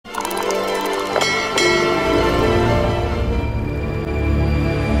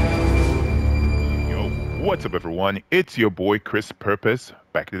What's up, everyone? It's your boy CrispPurpose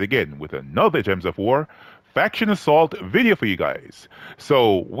back at it again with another Gems of War Faction Assault video for you guys.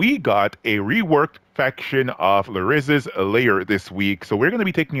 So we got a reworked faction of Lyrasza's Lair this week. So we're going to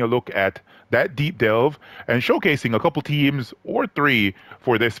be taking a look at that deep delve and showcasing a couple teams or three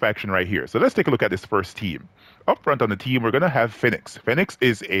for this faction right here. So let's take a look at this first team. Up front on the team, we're going to have Phoenix. Phoenix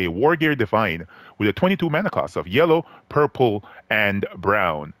is a War Gear Divine with a 22 mana cost of yellow, purple, and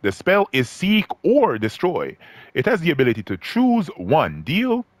brown. The spell is Seek or Destroy. It has the ability to choose one,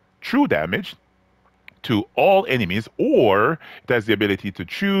 deal true damage to all enemies, or it has the ability to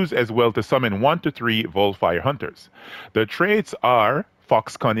choose as well to summon 1 to 3 Volfire Hunters. The traits are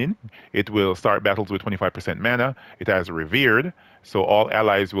Fox Cunning. It will start battles with 25% mana. It has Revered, so all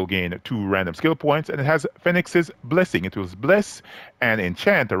allies will gain 2 random skill points, and it has Phoenix's Blessing. It will bless and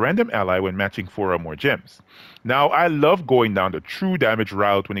enchant a random ally when matching 4 or more gems. Now, I love going down the true damage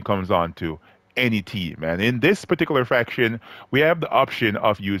route when it comes on to any team, and in this particular faction we have the option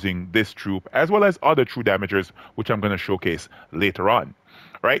of using this troop as well as other true damagers, which I'm going to showcase later on.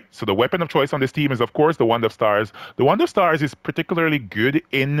 Right, so the weapon of choice on this team is of course the Wand of Stars. The Wand of Stars is particularly good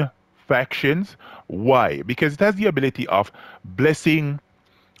in factions. Why? Because it has the ability of blessing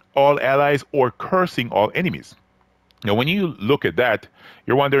all allies or cursing all enemies. Now, when you look at that,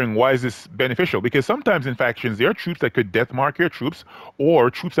 you're wondering, why is this beneficial? Because sometimes in factions, there are troops that could death mark your troops,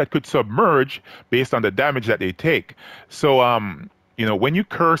 or troops that could submerge based on the damage that they take. So, when you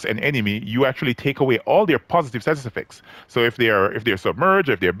curse an enemy, you actually take away all their positive status effects. So if they're submerged,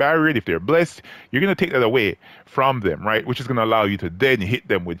 if they're barriered, if they're blessed, you're going to take that away from them, right? Which is going to allow you to then hit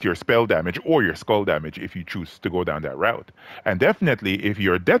them with your spell damage or your skull damage if you choose to go down that route. And definitely, if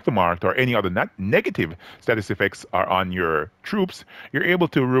you're death marked or any other negative status effects are on your troops, you're able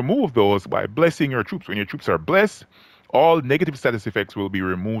to remove those by blessing your troops. When your troops are blessed, all negative status effects will be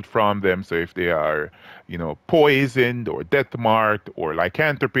removed from them. So if they are, poisoned or death marked or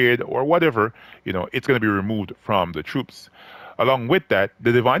lycanthropied or whatever, it's going to be removed from the troops. Along with that,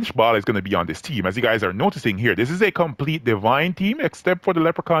 the Divine Ishbala is going to be on this team. As you guys are noticing here, this is a complete Divine team except for the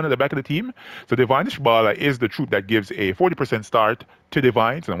Leprechaun at the back of the team. So Divine Ishbala is the troop that gives a 40% start to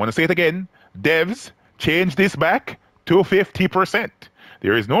Divines. And I want to say it again, devs, change this back to 50%.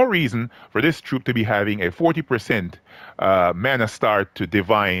 There is no reason for this troop to be having a 40% mana start to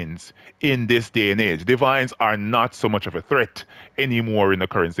Divines in this day and age. Divines are not so much of a threat anymore in the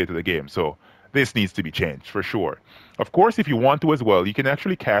current state of the game. So this needs to be changed for sure. Of course, if you want to as well, you can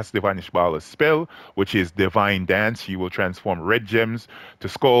actually cast Divine Ishbala's spell, which is Divine Dance. You will transform red gems to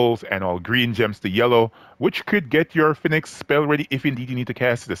skulls and all green gems to yellow, which could get your Phoenix spell ready if indeed you need to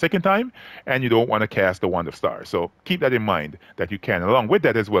cast it a second time and you don't want to cast the Wand of Stars. So keep that in mind that you can. Along with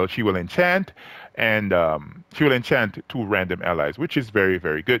that as well, she will enchant, and she will enchant 2 random allies, which is very,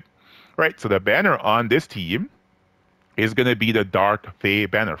 very good. Right, so the banner on this team is going to be the Dark Fae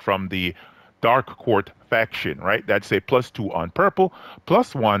banner from the Dark Court faction, right? That's a +2 on purple,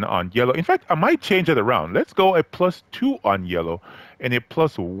 +1 on yellow. In fact, I might change it around. Let's go a +2 on yellow and a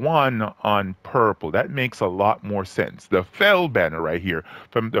 +1 on purple. That makes a lot more sense. The Fell banner right here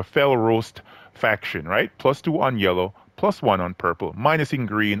from the Fell Roast faction, right? +2 on yellow, +1 on purple, minusing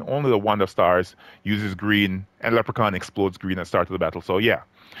green. Only the Wand of Stars uses green, and Leprechaun explodes green at the start of the battle. So yeah.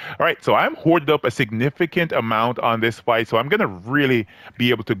 All right, so I'm hoarded up a significant amount on this fight, so I'm going to really be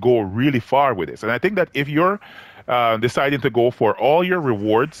able to go really far with this. And I think that if you're deciding to go for all your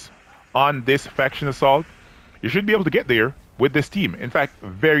rewards on this faction assault, you should be able to get there with this team. In fact,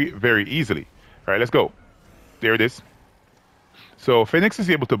 very, very easily. All right, let's go. There it is. So Phoenix is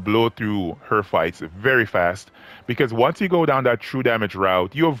able to blow through her fights very fast, because once you go down that true damage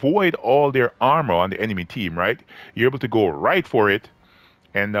route, you avoid all their armor on the enemy team, right? You're able to go right for it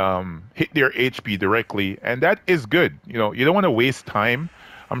and hit their HP directly, and that is good. You don't want to waste time.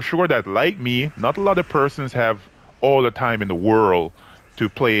 I'm sure that, like me, not a lot of persons have all the time in the world to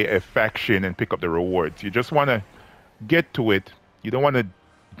play a faction and pick up the rewards. You just want to get to it. You don't want to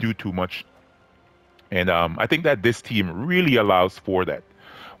do too much. And I think that this team really allows for that.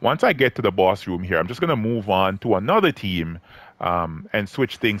 Once I get to the boss room here, I'm just going to move on to another team and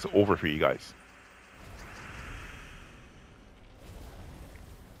switch things over for you guys.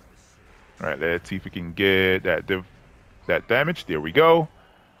 All right, let's see if we can get that damage. There we go.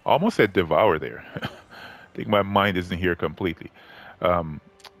 Almost said devour there. I think my mind isn't here completely.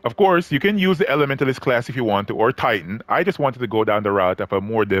 Of course, you can use the Elementalist class if you want to, or Titan. I just wanted to go down the route of a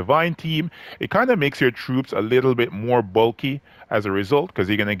more Divine team. It kind of makes your troops a little bit more bulky as a result, because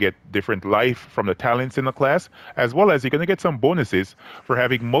you're going to get different life from the talents in the class, as well as you're going to get some bonuses for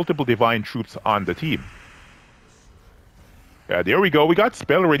having multiple Divine troops on the team. There we go. We got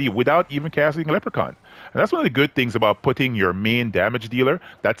spell ready without even casting Leprechaun. And that's one of the good things about putting your main damage dealer,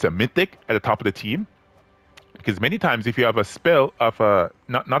 that's a mythic, at the top of the team. Because many times if you have a spell of a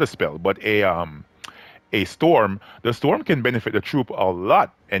not a spell, but a storm, the storm can benefit the troop a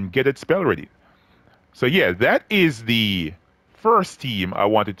lot and get it spell ready. So yeah, that is the first team I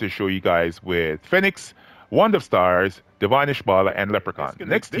wanted to show you guys with Phoenix, Wand of Stars, Divine Ishbala, and Leprechaun.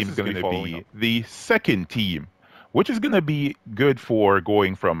 Next team is going to be the second team, which is going to be good for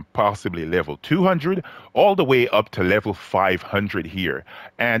going from possibly level 200 all the way up to level 500 here.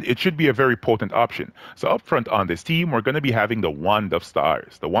 And it should be a very potent option. So up front on this team, we're going to be having the Wand of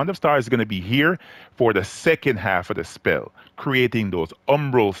Stars. The Wand of Stars is going to be here for the second half of the spell, creating those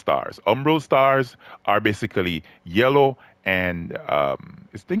umbral stars. Umbral stars are basically yellow and I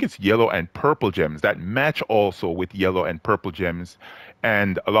think it's yellow and purple gems that match also with yellow and purple gems.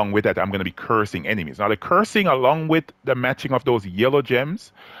 And along with that, I'm going to be cursing enemies. Now, the cursing along with the matching of those yellow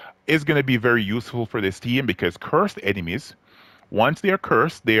gems is going to be very useful for this team because cursed enemies, once they are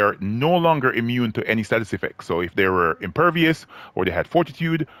cursed, they are no longer immune to any status effects. So if they were impervious, or they had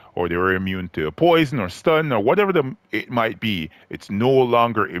fortitude, or they were immune to poison or stun, or whatever it might be, it's no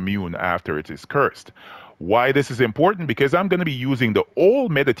longer immune after it is cursed. Why this is important? Because I'm going to be using the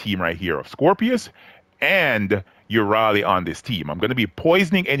old meta team right here of Scorpius and Urali on this team. I'm going to be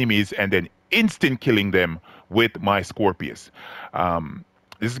poisoning enemies and then instant killing them with my Scorpius.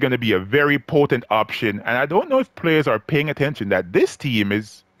 This is going to be a very potent option, and I don't know if players are paying attention that this team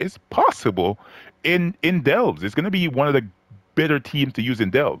is possible in Delves. It's going to be one of the better teams to use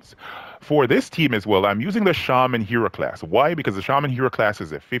in Delves. For this team as well, I'm using the Shaman Hero class. Why? Because the Shaman Hero class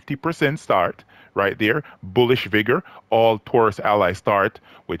is a 50% start right there. Bullish Vigor. All Taurus allies start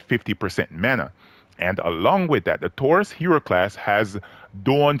with 50% mana. And along with that, the Taurus Hero class has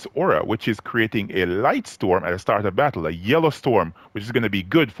Dawn's Aura, which is creating a light storm at the start of battle, a yellow storm, which is going to be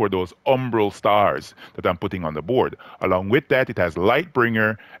good for those umbral stars that I'm putting on the board. Along with that, it has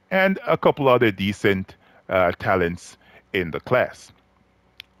Lightbringer and a couple other decent talents in the class.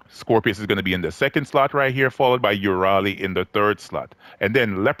 Scorpius is going to be in the second slot right here, followed by Urali in the third slot. And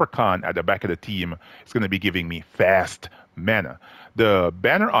then Leprechaun at the back of the team is going to be giving me fast mana. The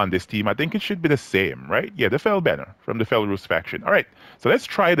banner on this team, I think it should be the same, right? Yeah, the Fell banner from the Fell Roost faction. All right, so let's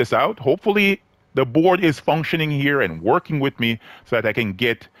try this out. Hopefully the board is functioning here and working with me so that I can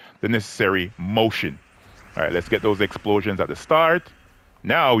get the necessary motion. All right, let's get those explosions at the start.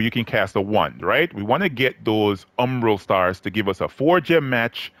 Now you can cast a wand, right? We want to get those umbral stars to give us a 4-gem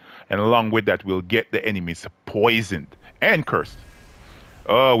match, and along with that, we'll get the enemies poisoned and cursed.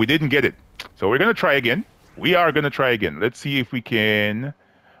 Oh, we didn't get it. So we're going to try again. We are going to try again. Let's see if we can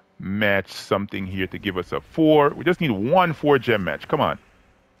match something here to give us a 4. We just need one 4-gem match. Come on.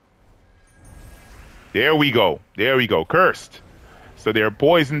 There we go. There we go. Cursed. So they're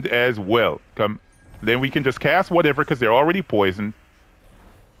poisoned as well. Come. Then we can just cast whatever because they're already poisoned.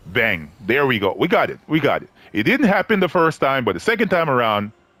 Bang. There we go. We got it. We got it. It didn't happen the first time, but the second time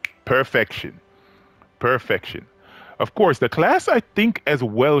around, perfection. Perfection. Of course, the class, I think, as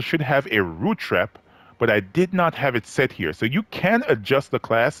well should have a root trap, but I did not have it set here. So you can adjust the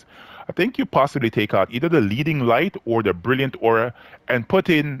class. I think you possibly take out either the leading light or the brilliant aura and put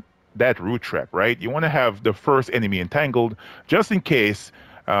in that root trap, right? You want to have the first enemy entangled just in case,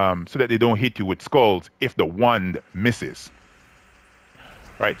 so that they don't hit you with skulls if the wand misses.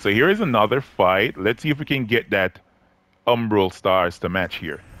 Right, so here is another fight. Let's see if we can get that umbral stars to match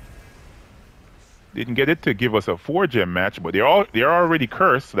here. Didn't get it to give us a 4-gem match, but they're already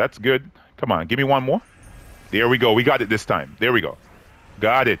cursed, so that's good. Come on, give me one more. There we go. We got it this time. There we go.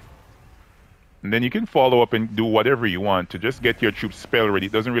 Got it. And then you can follow up and do whatever you want to just get your troops spell ready.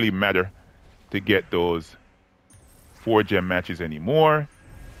 It doesn't really matter to get those 4-gem matches anymore.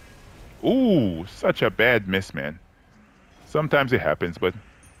 Ooh, such a bad miss, man. Sometimes it happens, but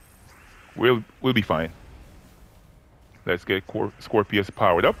we'll be fine. Let's get Scorpius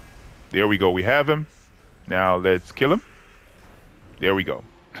powered up. There we go. We have him. Now let's kill him. There we go.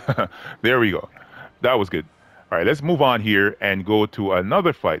 There we go. That was good. All right, let's move on here and go to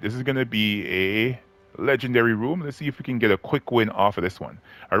another fight. This is going to be a legendary room. Let's see if we can get a quick win off of this one.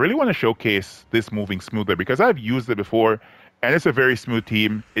 I really want to showcase this moving smoothly because I've used it before, and it's a very smooth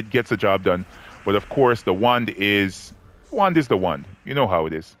team. It gets the job done. But of course, the wand is the wand. You know how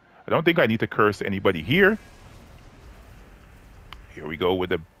it is. I don't think I need to curse anybody here. Here we go with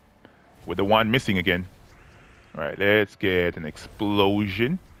the wand missing again. All right, let's get an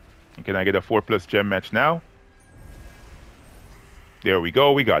explosion. Can I get a 4+ gem match now? There we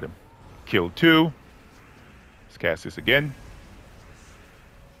go. We got him. Kill 2. Let's cast this again.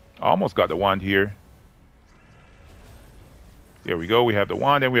 Almost got the wand here. There we go. We have the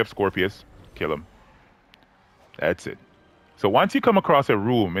one, and we have Scorpius. Kill him. That's it. So once you come across a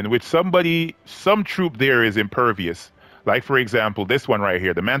room in which some troop there is impervious, like for example, this one right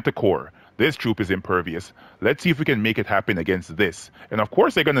here, the Manticore, this troop is impervious. Let's see if we can make it happen against this. And of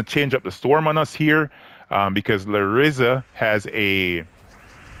course, they're going to change up the storm on us here because Lyrasza has I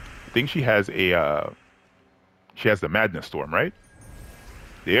think she has the Madness Storm, right?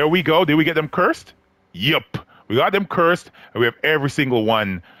 There we go. Did we get them cursed? Yup. We got them cursed, and we have every single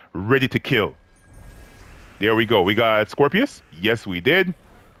one ready to kill. There we go. We got Scorpius. Yes, we did.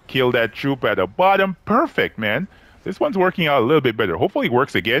 Kill that troop at the bottom. Perfect, man. This one's working out a little bit better. Hopefully it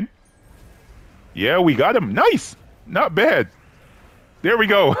works again. Yeah, we got him. Nice. Not bad. There we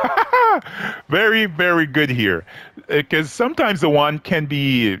go. Very, very good here. Because sometimes the one can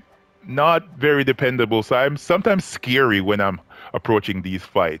be not very dependable. So I'm sometimes scary when I'm approaching these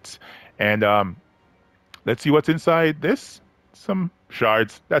fights. And let's see what's inside this. Some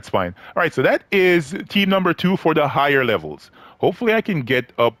shards. That's fine. All right, so that is team number 2 for the higher levels. Hopefully I can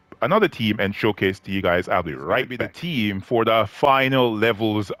get up another team and showcase to you guys. I'll be right back. The team for the final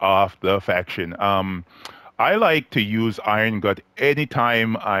levels of the faction. I like to use Iron Gut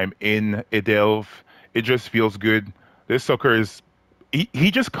anytime I'm in a delve. It just feels good. This sucker is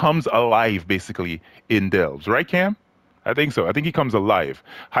he just comes alive basically in delves, right, Cam? I think so. I think he comes alive.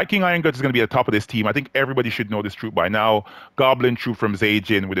 Hiking Iron Guts is going to be at the top of this team. I think everybody should know this troop by now. Goblin troop from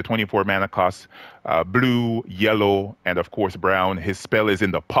Zaijin with a 24 mana cost. Blue, yellow, and of course brown. His spell is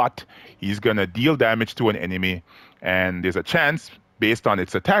in the pot. He's going to deal damage to an enemy. And there's a chance, based on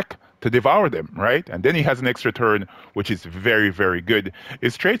its attack, to devour them, right? And then he has an extra turn, which is very, very good.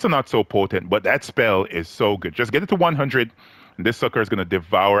 His traits are not so potent, but that spell is so good. Just get it to 100. This sucker is going to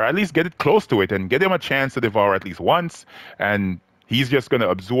devour, at least get it close to it and get him a chance to devour at least once. And he's just going to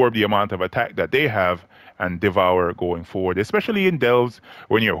absorb the amount of attack that they have and devour going forward, especially in delves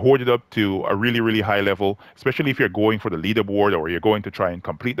when you're hoarded up to a really, really high level, especially if you're going for the leaderboard or you're going to try and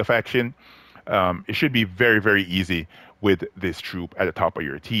complete the faction. It should be very, very easy with this troop at the top of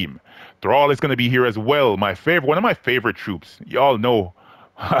your team. Thrall is going to be here as well. One of my favorite troops. Y'all know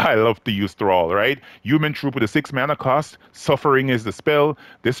I love to use Thrall, right? Human troop with a 6 mana cost. Suffering is the spell.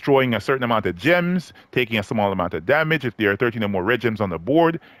 Destroying a certain amount of gems. Taking a small amount of damage. If there are 13 or more red gems on the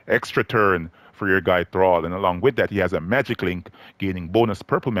board, extra turn for your guy Thrall. And along with that, he has a magic link, gaining bonus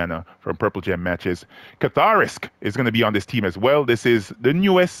purple mana from purple gem matches. Catharisk is going to be on this team as well. This is the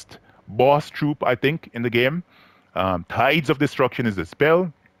newest boss troop, I think, in the game. Tides of Destruction is the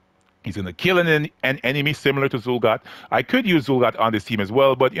spell. He's going to kill an enemy similar to Zul'Gott. I could use Zul'Gott on this team as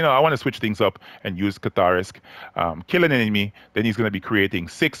well, but I want to switch things up and use Catharisk. Kill an enemy, then he's going to be creating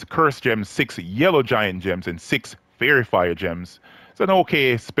 6 Curse Gems, 6 Yellow Giant Gems, and 6 Fairy Fire Gems. It's an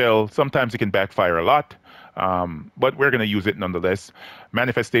okay spell. Sometimes it can backfire a lot, but we're going to use it nonetheless.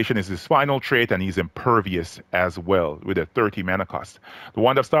 Manifestation is his final trait, and he's impervious as well with a 30 mana cost. The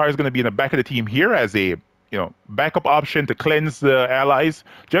Wand of Star is going to be in the back of the team here as a backup option to cleanse the allies,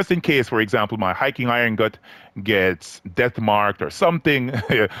 just in case, for example, my Hiking Iron Gut gets death marked or something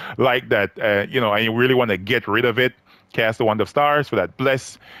like that. I really want to get rid of it. Cast the Wand of Stars for that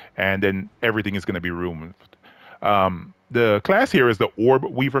bless, and then everything is going to be removed. The class here is the Orb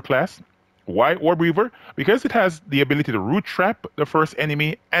Weaver class. Why Orb Weaver? Because it has the ability to root trap the first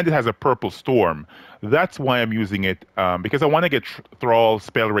enemy, and it has a purple storm. That's why I'm using it, because I want to get Thrall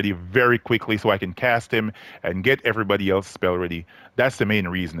spell ready very quickly so I can cast him and get everybody else spell ready. That's the main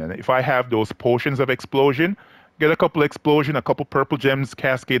reason. And if I have those potions of explosion, get a couple explosion, a couple purple gems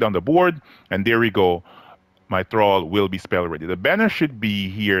cascade on the board, and there we go. My Thrall will be spell ready. The banner should be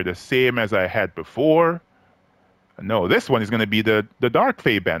here the same as I had before. No, this one is going to be the Dark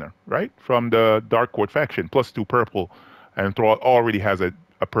Fae banner, right? From the Dark Court faction, +2 purple. And Thrall already has a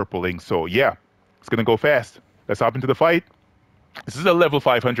purple link, so yeah, it's going to go fast. Let's hop into the fight. This is a level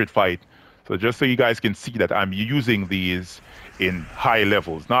 500 fight, so just so you guys can see that I'm using these in high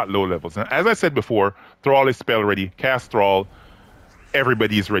levels, not low levels. And as I said before, Thrall is spell ready. Cast Thrall,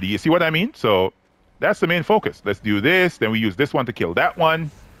 everybody is ready. You see what I mean? So that's the main focus. Let's do this, then we use this one to kill that one.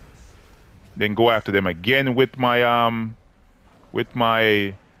 Then go after them again with my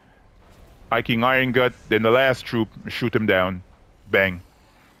Hiking Iron Gut. Then the last troop, shoot him down. Bang.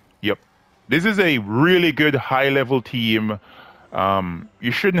 Yep. This is a really good high-level team.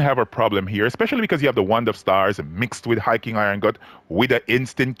 You shouldn't have a problem here, especially because you have the Wand of Stars mixed with Hiking Iron Gut with an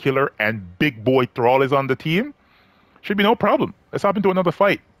instant killer, and Big Boy Thrall is on the team. Should be no problem. Let's hop into another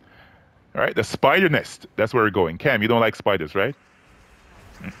fight. All right, the Spider Nest. That's where we're going. Cam, you don't like spiders, right?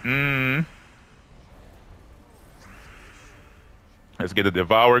 Let's get a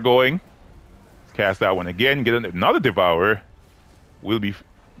Devour going. Cast that one again. Get another Devourer. will be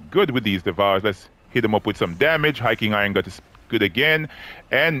good with these Devours. Let's hit them up with some damage. Hiking Iron Gut is good again.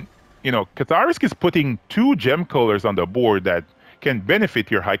 And, you know, Catharisk is putting 2 gem colors on the board that can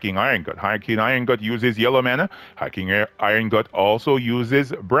benefit your Hiking Iron Gut. Hiking Iron Gut uses yellow mana. Hiking Iron Gut also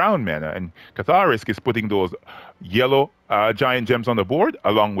uses brown mana. And Catharisk is putting those yellow giant gems on the board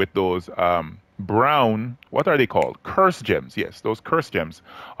along with those brown, what are they called? Curse gems. Yes, those curse gems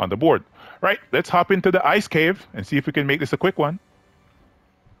on the board. Right, let's hop into the ice cave and see if we can make this a quick one.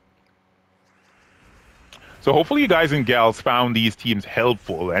 So hopefully you guys and gals found these teams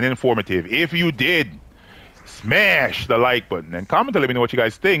helpful and informative. If you did, smash the like button and comment to let me know what you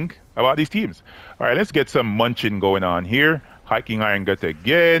guys think about these teams. All right, let's get some munching going on here. Hiking Iron Gut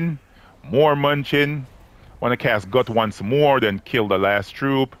again. More munching. Want to cast Gut once more, then kill the last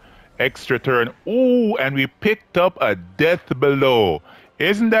troop. Extra turn. Ooh, and we picked up a Death Below.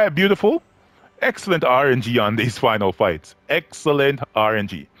 Isn't that beautiful? Excellent RNG on these final fights. Excellent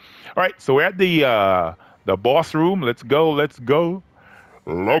RNG. All right, so we're at the boss room. Let's go, let's go.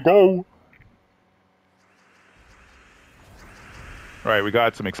 Let's go. All right, we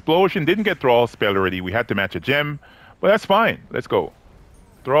got some explosion. Didn't get Thrall spell already. We had to match a gem, but that's fine. Let's go.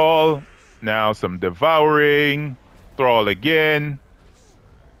 Thrall. Now some devouring. Thrall again.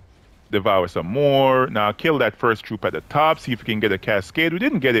 Devour some more. Now kill that first troop at the top. See if we can get a cascade. We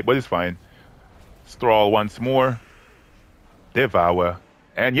didn't get it, but it's fine. Thrall once more. Devour.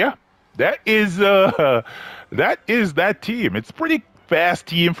 And yeah, that is that team. It's pretty fast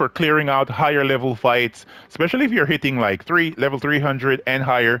team for clearing out higher level fights, especially if you're hitting like level 300 and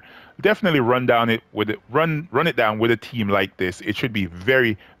higher. Definitely run it down with a team like this. It should be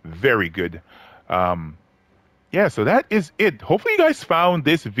very, very good. Yeah, so that is it. Hopefully you guys found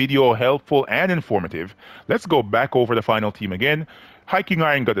this video helpful and informative. Let's go back over the final team again. Hiking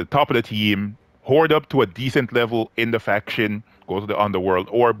Iron got the top of the team. Hoard up to a decent level in the faction, go to the underworld,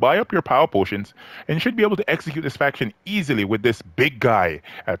 or buy up your power potions, and you should be able to execute this faction easily with this big guy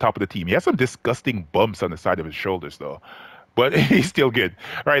at the top of the team. He has some disgusting bumps on the side of his shoulders, though, but he's still good.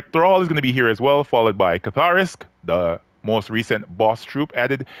 All right, Thrall is going to be here as well, followed by Catharisk, the most recent boss troop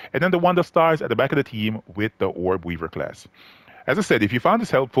added, and then the Wand of Stars at the back of the team with the Orb Weaver class. As I said, if you found this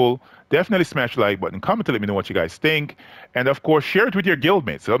helpful, definitely smash the like button, comment to let me know what you guys think, and of course, share it with your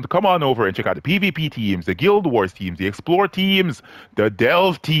guildmates. So come on over and check out the PvP teams, the Guild Wars teams, the Explore teams, the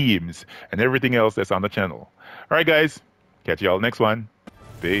Delve teams, and everything else that's on the channel. All right, guys, catch y'all next one.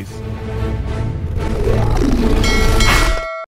 Peace.